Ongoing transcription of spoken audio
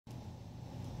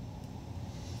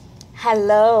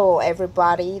Hello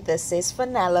everybody, this is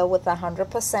Vanilla with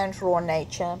 100% Raw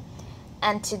Nature,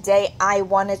 and today I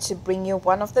wanted to bring you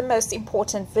one of the most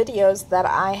important videos that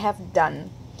I have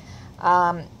done.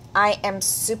 I am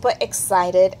super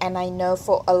excited, and I know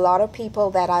for a lot of people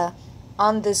that are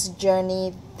on this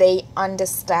journey, they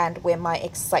understand where my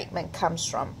excitement comes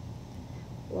from.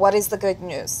 What is the good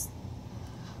news?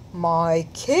 My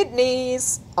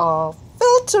kidneys are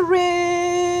filtering!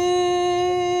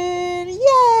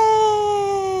 Yay!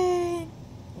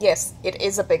 Yes, it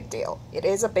is a big deal. It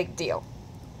is a big deal.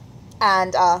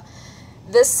 And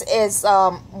this is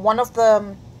one of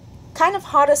the kind of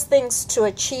hardest things to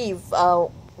achieve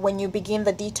when you begin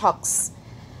the detox,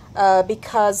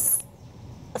 because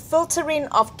filtering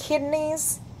of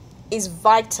kidneys is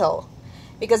vital,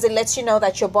 because it lets you know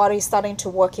that your body is starting to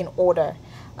work in order.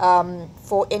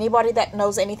 For anybody that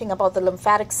knows anything about the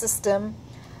lymphatic system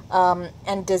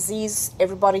and disease,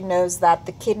 everybody knows that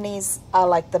the kidneys are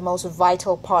like the most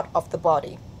vital part of the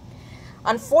body.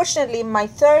 Unfortunately, my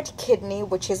third kidney,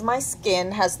 which is my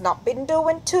skin, has not been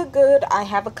doing too good. I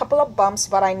have a couple of bumps,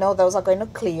 but I know those are going to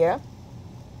clear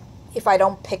if I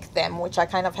don't pick them, which I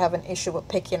kind of have an issue with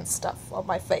picking stuff on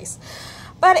my face.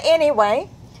 But anyway,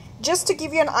 just to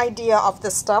give you an idea of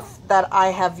the stuff that I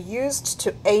have used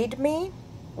to aid me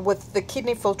with the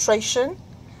kidney filtration: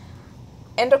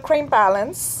 endocrine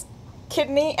balance,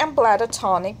 kidney and bladder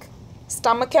tonic,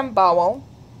 stomach and bowel,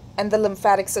 and the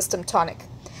lymphatic system tonic.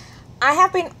 I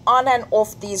have been on and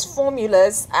off these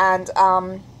formulas, and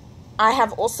I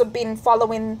have also been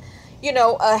following,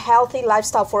 a healthy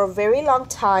lifestyle for a very long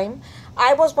time.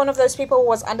 I was one of those people who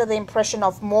was under the impression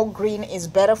of more green is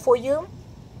better for you.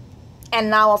 And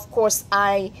now, of course,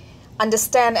 I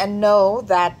understand and know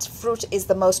that fruit is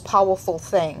the most powerful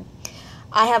thing.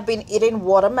 I have been eating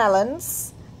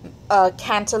watermelons,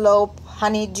 cantaloupe,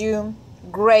 honeydew,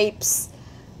 grapes,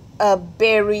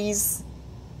 berries,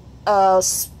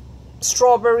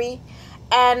 strawberry,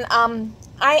 and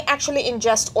I actually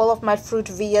ingest all of my fruit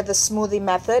via the smoothie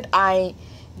method. I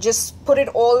just put it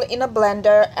all in a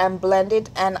blender and blend it,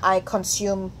 and I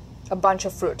consume a bunch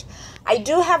of fruit. I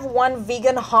do have one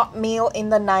vegan hot meal in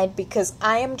the night, because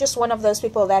I am just one of those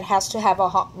people that has to have a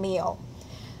hot meal,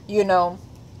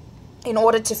 in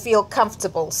order to feel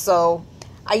comfortable. So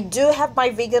I do have my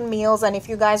vegan meals, and if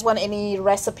you guys want any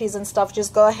recipes and stuff,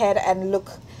 just go ahead and look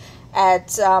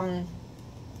at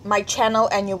my channel,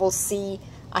 and you will see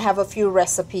I have a few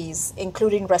recipes,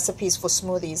 including recipes for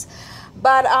smoothies.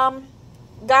 But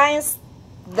guys,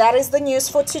 that is the news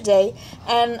for today.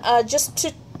 And just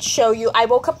to show you, I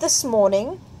woke up this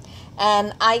morning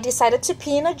and I decided to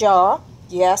pee in a jar.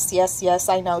 Yes,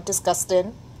 I know,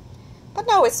 disgusting. But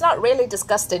no, it's not really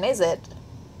disgusting, is it?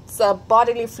 It's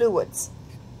bodily fluids.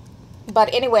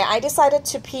 But anyway, I decided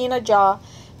to pee in a jar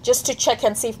just to check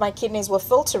and see if my kidneys were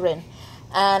filtering.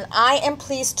 And I am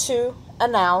pleased to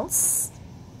announce,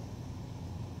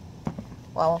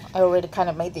 well, I already kind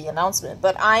of made the announcement,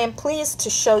 but I am pleased to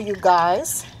show you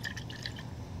guys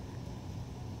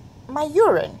my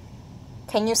urine.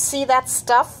 Can you see that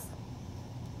stuff?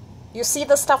 You see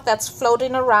the stuff that's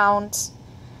floating around,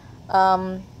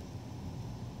 the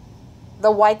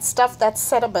white stuff? That's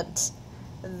sediment.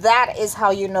 That is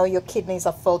how you know your kidneys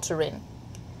are filtering.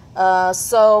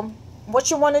 So what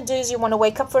you want to do is you want to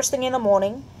wake up first thing in the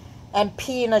morning and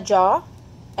pee in a jar,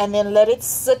 and then let it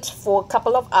sit for a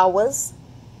couple of hours,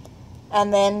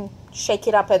 and then shake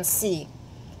it up and see.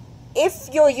 If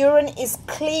your urine is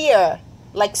clear,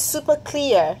 like super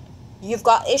clear, you've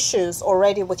got issues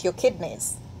already with your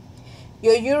kidneys.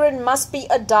 Your urine must be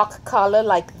a dark color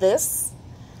like this,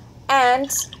 and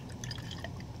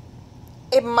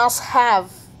it must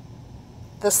have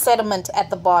the sediment at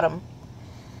the bottom.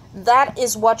 That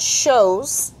is what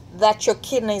shows that your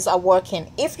kidneys are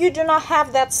working. If you do not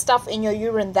have that stuff in your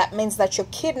urine, that means that your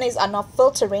kidneys are not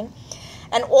filtering,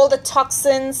 and all the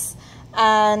toxins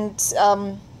and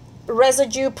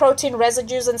protein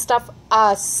residues and stuff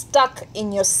are stuck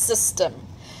in your system.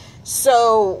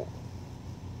 So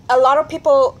a lot of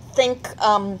people think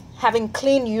having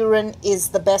clean urine is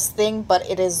the best thing, but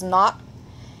it is not.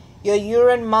 Your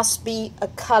urine must be a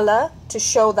color to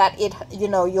show that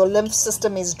your lymph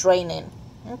system is draining.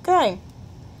 Okay,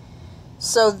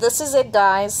 so this is it,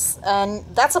 guys, and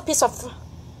that's a piece of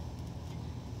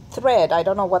thread. I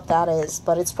don't know what that is,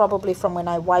 but it's probably from when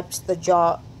I wiped the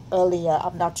jar earlier.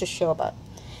 I'm not too sure, but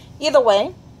either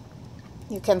way,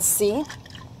 you can see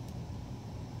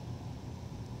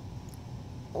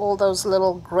all those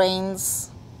little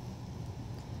grains.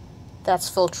 That's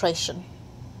filtration.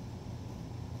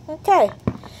 Okay,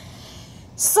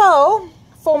 so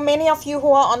for many of you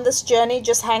who are on this journey,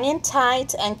 just hang in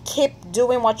tight and keep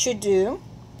doing what you do,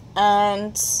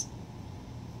 and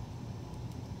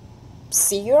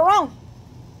see you around.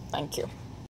 Thank you.